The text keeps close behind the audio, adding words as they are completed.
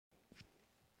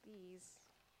These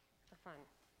are fun.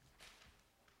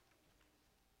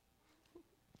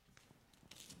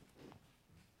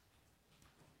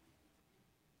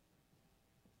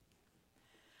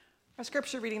 Our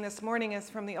scripture reading this morning is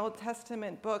from the Old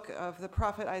Testament book of the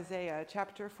prophet Isaiah,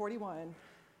 chapter 41.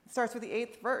 It starts with the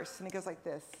 8th verse, and it goes like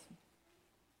this.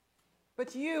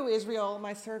 But you, Israel,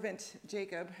 my servant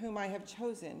Jacob, whom I have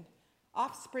chosen,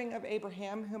 offspring of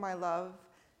Abraham, whom I love,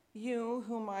 you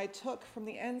whom I took from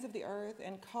the ends of the earth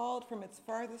and called from its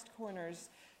farthest corners,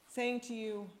 saying to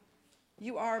you,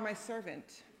 you are my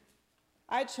servant.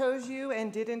 I chose you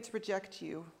and didn't reject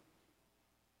you.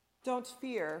 Don't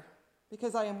fear,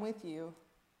 because I am with you.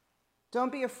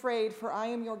 Don't be afraid, for I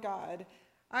am your God.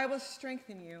 I will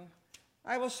strengthen you.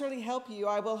 I will surely help you.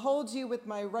 I will hold you with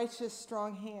my righteous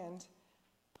strong hand.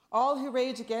 All who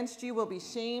rage against you will be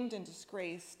shamed and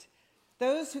disgraced.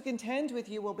 Those who contend with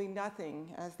you will be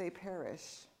nothing as they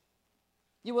perish.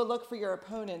 You will look for your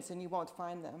opponents and you won't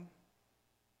find them.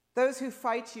 Those who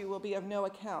fight you will be of no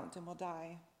account and will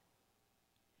die.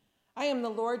 I am the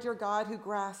Lord your God who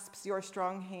grasps your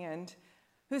strong hand,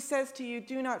 who says to you,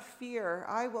 do not fear,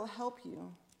 I will help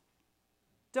you.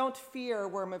 Don't fear,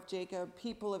 worm of Jacob,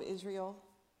 people of Israel.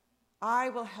 I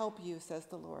will help you, says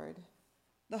the Lord.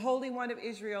 The Holy One of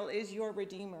Israel is your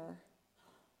Redeemer.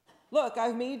 Look,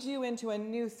 I've made you into a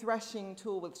new threshing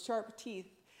tool with sharp teeth.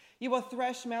 You will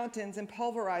thresh mountains and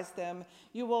pulverize them.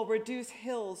 You will reduce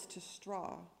hills to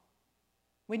straw.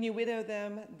 When you widow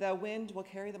them, the wind will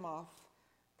carry them off.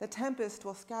 The tempest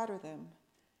will scatter them.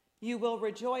 You will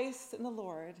rejoice in the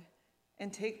Lord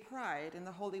and take pride in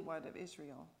the Holy One of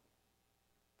Israel.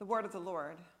 The word of the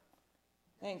Lord.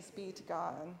 Thanks be to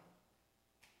God.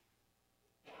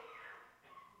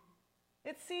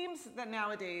 It seems that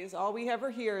nowadays all we ever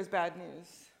hear is bad news.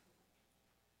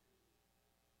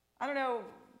 I don't know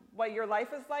what your life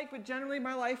is like, but generally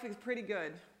my life is pretty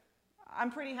good. I'm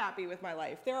pretty happy with my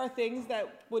life. There are things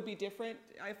that would be different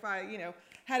if I,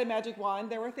 had a magic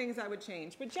wand. There were things I would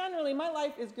change. But generally, my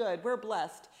life is good. We're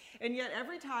blessed. And yet,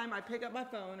 every time I pick up my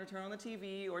phone or turn on the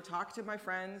TV or talk to my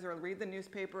friends or read the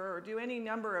newspaper or do any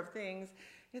number of things,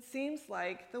 it seems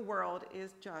like the world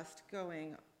is just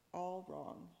going all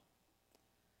wrong.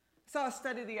 I saw a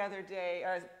study the other day,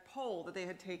 a poll that they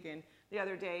had taken the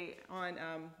other day on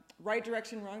right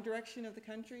direction, wrong direction of the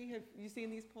country. Have you seen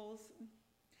these polls?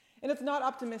 And it's not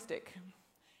optimistic.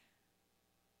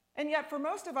 And yet, for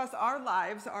most of us, our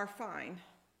lives are fine.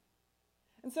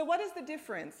 And so what is the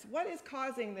difference? What is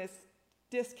causing this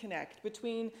disconnect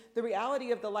between the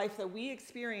reality of the life that we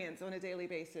experience on a daily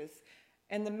basis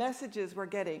and the messages we're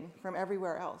getting from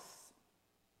everywhere else?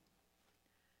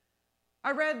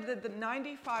 I read that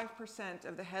 95%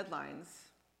 of the headlines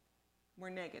were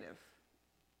negative.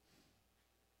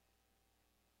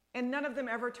 And none of them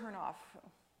ever turn off.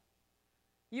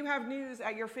 You have news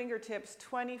at your fingertips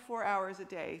 24 hours a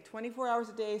day. 24 hours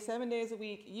a day, 7 days a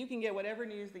week, you can get whatever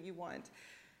news that you want.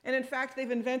 And in fact, they've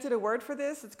invented a word for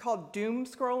this. It's called doom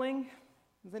scrolling.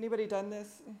 Has anybody done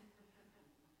this?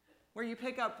 Where you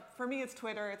pick up, for me it's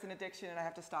Twitter, it's an addiction and I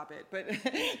have to stop it.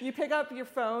 But you pick up your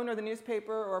phone or the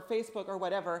newspaper or Facebook or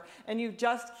whatever, and you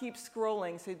just keep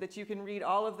scrolling so that you can read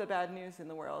all of the bad news in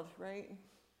the world, right?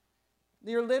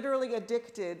 You're literally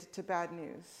addicted to bad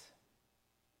news.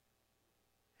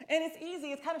 And it's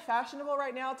easy, it's kind of fashionable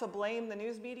right now to blame the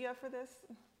news media for this.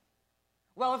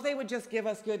 Well, if they would just give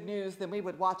us good news, then we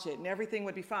would watch it and everything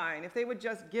would be fine. If they would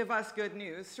just give us good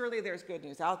news, surely there's good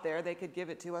news out there, they could give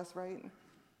it to us, right?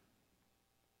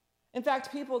 In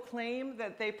fact, people claim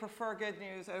that they prefer good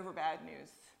news over bad news.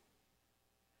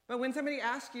 But when somebody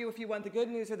asks you if you want the good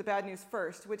news or the bad news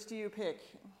first, which do you pick?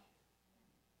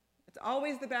 It's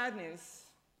always the bad news.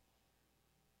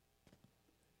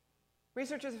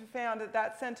 Researchers have found that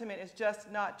that sentiment is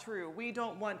just not true. We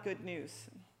don't want good news.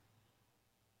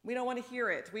 We don't want to hear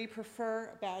it. We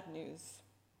prefer bad news.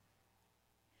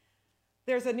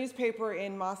 There's a newspaper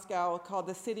in Moscow called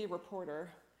the City Reporter,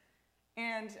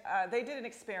 and they did an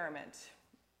experiment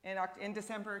in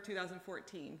December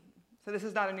 2014. So this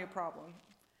is not a new problem.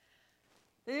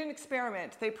 They did an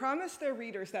experiment. They promised their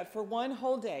readers that for one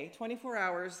whole day, 24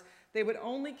 hours, they would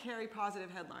only carry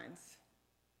positive headlines.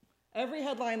 Every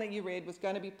headline that you read was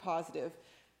going to be positive.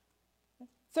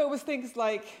 So it was things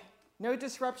like, no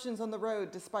disruptions on the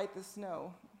road despite the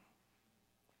snow.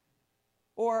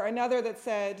 Or another that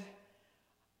said,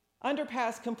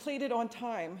 underpass completed on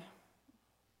time.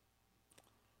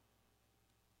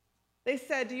 They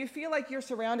said, do you feel like you're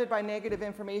surrounded by negative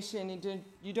information and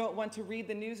you don't want to read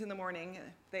the news in the morning?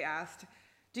 They asked.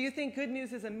 Do you think good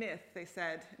news is a myth? They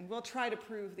said, and we'll try to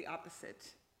prove the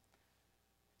opposite.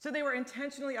 So they were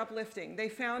intentionally uplifting. They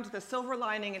found the silver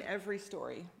lining in every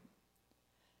story.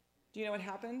 Do you know what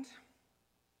happened?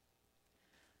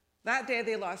 That day,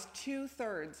 they lost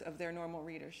 2/3 of their normal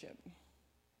readership.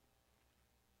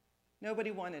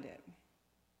 Nobody wanted it.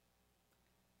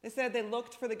 They said they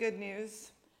looked for the good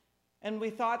news, and we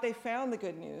thought they found the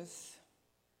good news,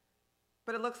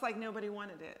 but it looks like nobody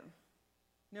wanted it.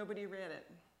 Nobody read it.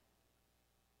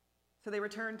 So they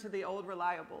returned to the old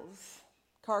reliables,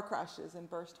 car crashes and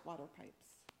burst water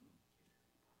pipes.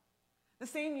 The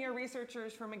same year,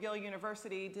 researchers from McGill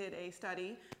University did a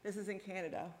study. This is in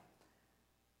Canada.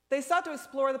 They sought to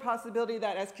explore the possibility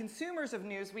that as consumers of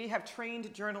news, we have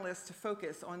trained journalists to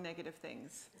focus on negative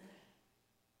things.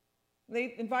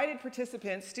 They invited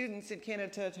participants, students in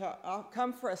Canada, to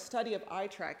come for a study of eye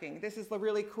tracking. This is the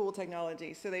really cool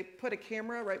technology. So they put a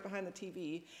camera right behind the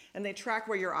TV, and they track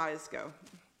where your eyes go.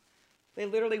 They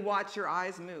literally watch your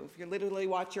eyes move. You literally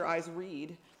watch your eyes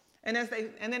read. And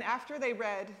then after they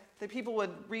read, the people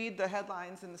would read the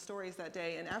headlines and the stories that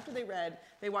day, and after they read,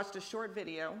 they watched a short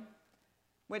video,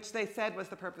 which they said was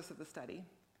the purpose of the study.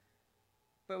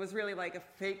 But it was really like a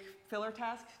fake filler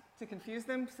task to confuse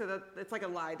them, so that it's like a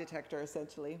lie detector,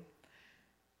 essentially.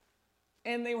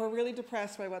 And they were really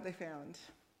depressed by what they found.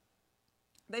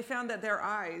 They found that your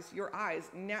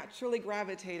eyes, naturally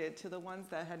gravitated to the ones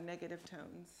that had negative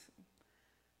tones.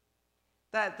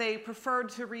 That they preferred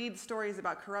to read stories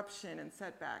about corruption and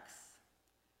setbacks.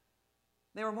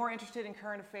 They were more interested in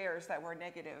current affairs that were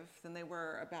negative than they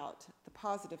were about the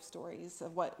positive stories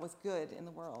of what was good in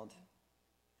the world.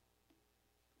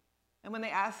 And when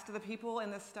they asked the people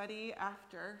in this study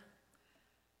after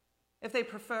if they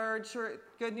preferred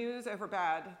good news over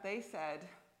bad, they said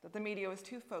that the media was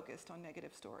too focused on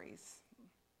negative stories.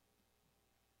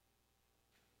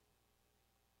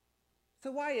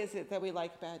 So why is it that we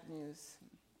like bad news?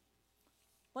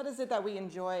 What is it that we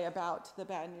enjoy about the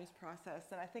bad news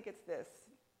process? And I think it's this.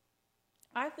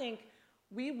 I think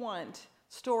we want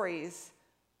stories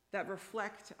that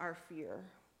reflect our fear.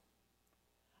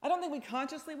 I don't think we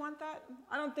consciously want that.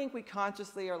 I don't think we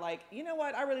consciously are like, you know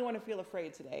what, I really want to feel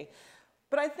afraid today.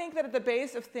 But I think that at the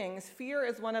base of things, fear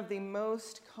is one of the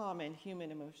most common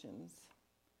human emotions.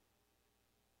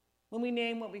 When we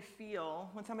name what we feel,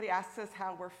 when somebody asks us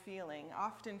how we're feeling,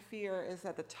 often fear is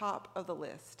at the top of the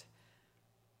list.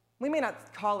 We may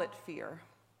not call it fear.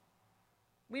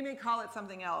 We may call it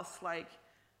something else like,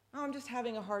 oh, I'm just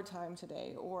having a hard time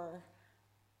today, or,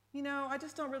 you know, I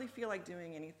just don't really feel like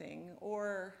doing anything,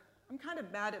 or I'm kind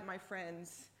of mad at my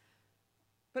friends.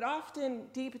 But often,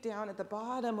 deep down at the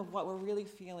bottom of what we're really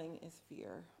feeling is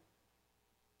fear.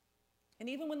 And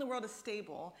even when the world is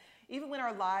stable, even when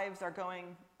our lives are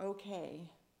going okay,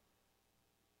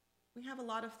 we have a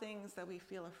lot of things that we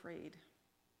feel afraid.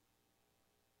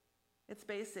 It's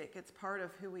basic. It's part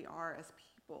of who we are as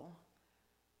people.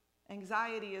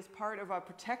 Anxiety is part of our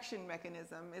protection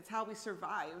mechanism. It's how we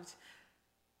survived.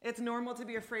 It's normal to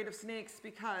be afraid of snakes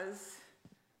because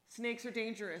snakes are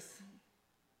dangerous.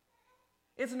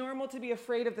 It's normal to be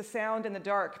afraid of the sound in the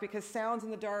dark because sounds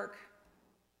in the dark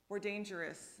were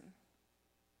dangerous.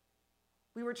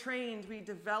 We were trained, we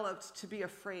developed to be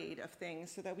afraid of things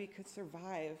so that we could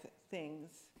survive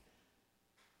things.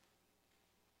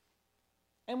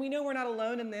 And we know we're not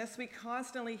alone in this. We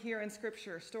constantly hear in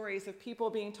Scripture stories of people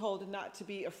being told not to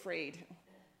be afraid.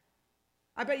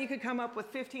 I bet you could come up with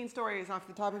 15 stories off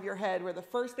the top of your head where the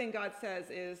first thing God says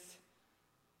is,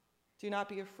 do not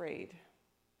be afraid.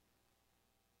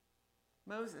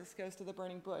 Moses goes to the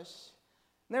burning bush.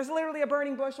 And there's literally a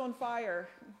burning bush on fire.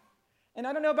 And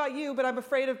I don't know about you, but I'm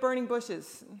afraid of burning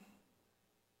bushes.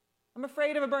 I'm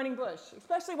afraid of a burning bush,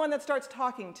 especially one that starts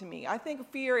talking to me. I think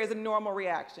fear is a normal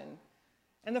reaction.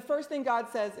 And the first thing God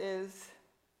says is,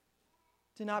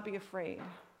 do not be afraid.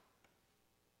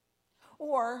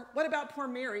 Or what about poor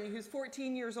Mary, who's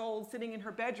 14 years old, sitting in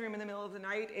her bedroom in the middle of the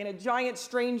night, and a giant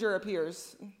stranger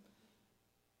appears?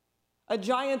 A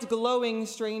giant glowing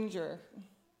stranger.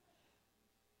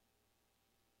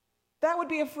 That would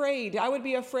be afraid. I would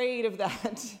be afraid of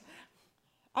that.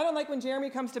 I don't like when Jeremy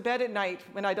comes to bed at night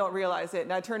when I don't realize it,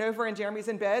 and I turn over and Jeremy's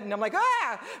in bed, and I'm like,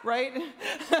 ah, right?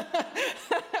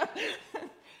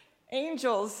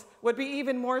 Angels would be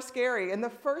even more scary. And the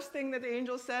first thing that the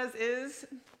angel says is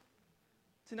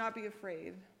to not be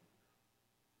afraid.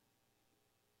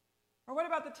 Or what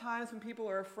about the times when people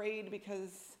are afraid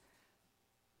because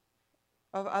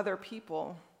of other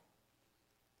people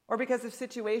or because of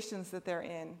situations that they're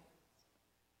in?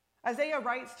 Isaiah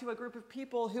writes to a group of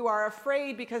people who are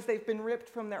afraid because they've been ripped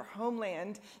from their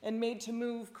homeland and made to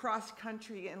move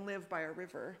cross-country and live by a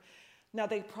river. Now,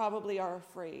 they probably are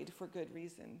afraid for good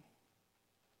reason.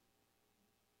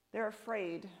 They're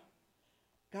afraid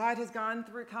God has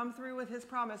come through with his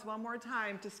promise one more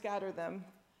time to scatter them.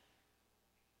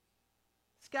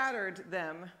 Scattered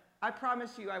them. I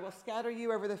promise you, I will scatter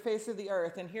you over the face of the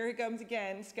earth. And here he comes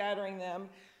again, scattering them,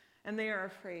 and they are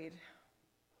afraid.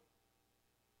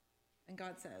 And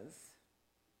God says,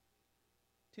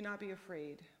 do not be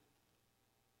afraid.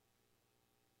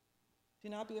 Do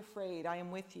not be afraid. I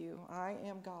am with you. I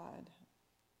am God.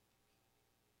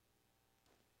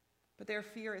 But their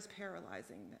fear is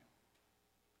paralyzing them.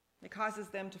 It causes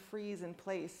them to freeze in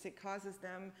place. It causes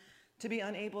them to be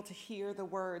unable to hear the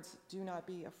words, do not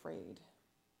be afraid.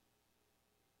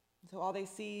 So all they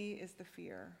see is the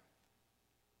fear.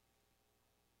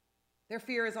 Their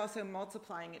fear is also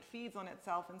multiplying. It feeds on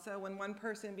itself. And so when one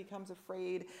person becomes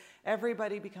afraid,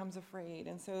 everybody becomes afraid.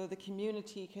 And so the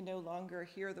community can no longer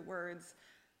hear the words,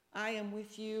 I am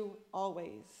with you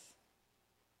always.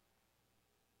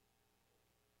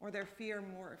 Or their fear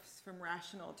morphs from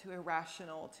rational to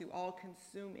irrational to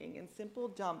all-consuming in simple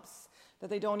dumps that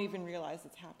they don't even realize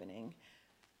it's happening.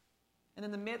 And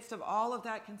in the midst of all of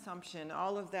that consumption,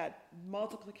 all of that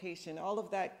multiplication, all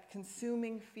of that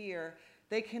consuming fear,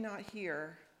 they cannot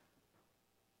hear,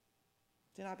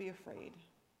 do not be afraid.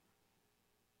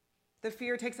 The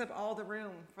fear takes up all the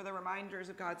room for the reminders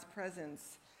of God's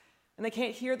presence. And they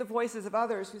can't hear the voices of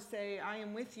others who say, I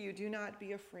am with you, do not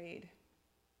be afraid.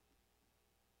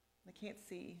 They can't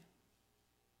see,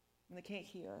 and they can't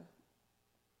hear.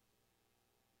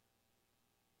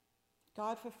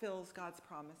 God fulfills God's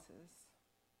promises.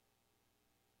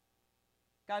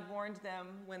 God warned them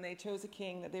when they chose a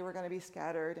king that they were going to be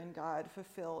scattered, and God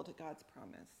fulfilled God's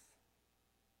promise.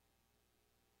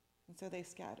 And so they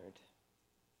scattered.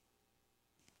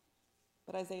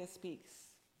 But Isaiah speaks.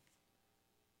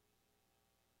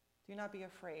 Do not be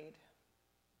afraid.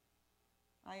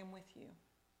 I am with you.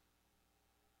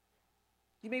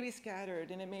 You may be scattered,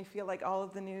 and it may feel like all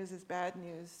of the news is bad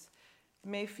news. It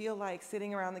may feel like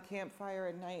sitting around the campfire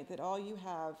at night that all you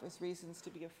have is reasons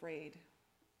to be afraid.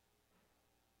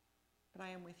 But I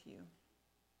am with you.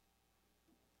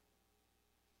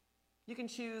 You can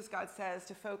choose, God says,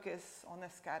 to focus on the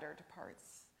scattered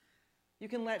parts. You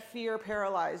can let fear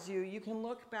paralyze you. You can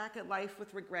look back at life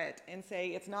with regret and say,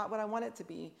 it's not what I want it to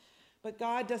be. But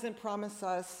God doesn't promise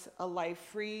us a life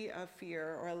free of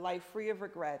fear or a life free of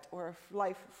regret or a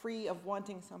life free of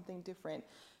wanting something different.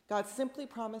 God simply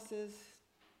promises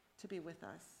to be with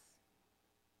us.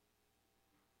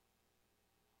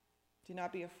 Do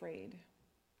not be afraid.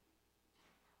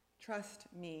 Trust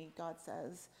me, God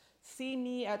says. See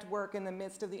me at work in the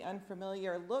midst of the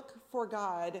unfamiliar. Look for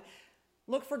God.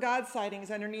 Look for God's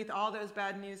sightings underneath all those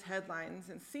bad news headlines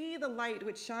and see the light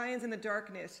which shines in the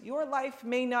darkness. Your life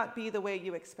may not be the way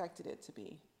you expected it to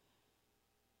be.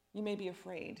 You may be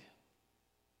afraid.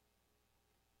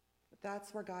 But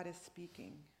that's where God is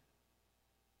speaking.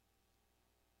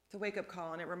 It's a wake-up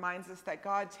call, and it reminds us that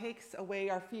God takes away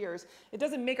our fears. It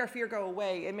doesn't make our fear go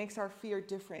away. It makes our fear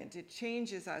different. It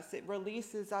changes us. It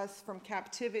releases us from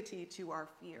captivity to our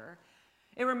fear.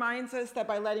 It reminds us that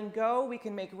by letting go, we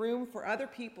can make room for other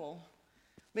people.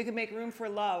 We can make room for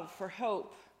love, for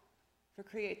hope, for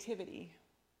creativity.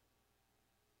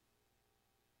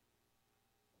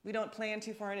 We don't plan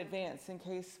too far in advance in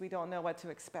case we don't know what to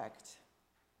expect.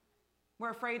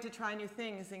 We're afraid to try new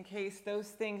things in case those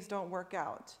things don't work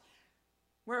out.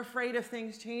 We're afraid of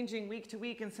things changing week to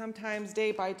week and sometimes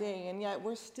day by day, and yet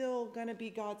we're still going to be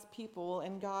God's people,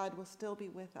 and God will still be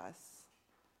with us.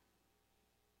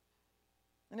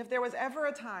 And if there was ever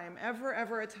a time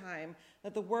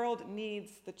that the world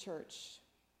needs the church,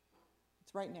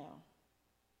 it's right now.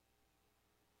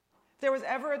 If there was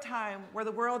ever a time where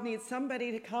the world needs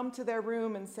somebody to come to their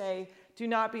room and say, do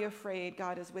not be afraid,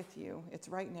 God is with you, it's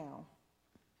right now.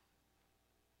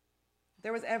 If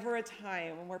there was ever a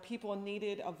time where people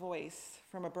needed a voice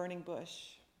from a burning bush,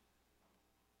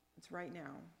 it's right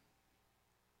now.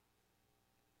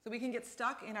 So we can get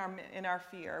stuck in our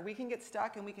fear. We can get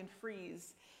stuck and we can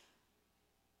freeze.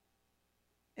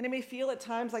 And it may feel at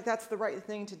times like that's the right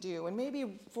thing to do. And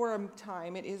maybe for a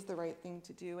time it is the right thing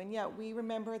to do. And yet we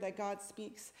remember that God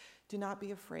speaks, do not be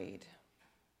afraid.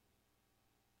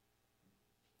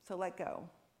 So let go.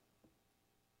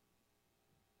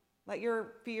 Let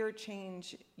your fear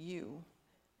change you.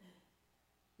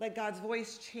 Let God's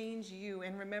voice change you.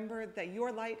 And remember that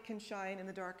your light can shine in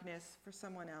the darkness for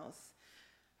someone else.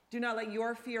 Do not let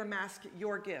your fear mask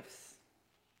your gifts.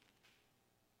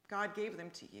 God gave them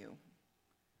to you.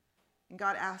 And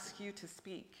God asks you to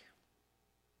speak.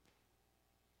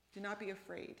 Do not be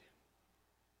afraid.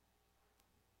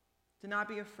 Do not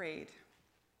be afraid.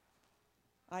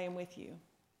 I am with you.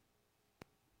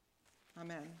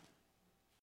 Amen.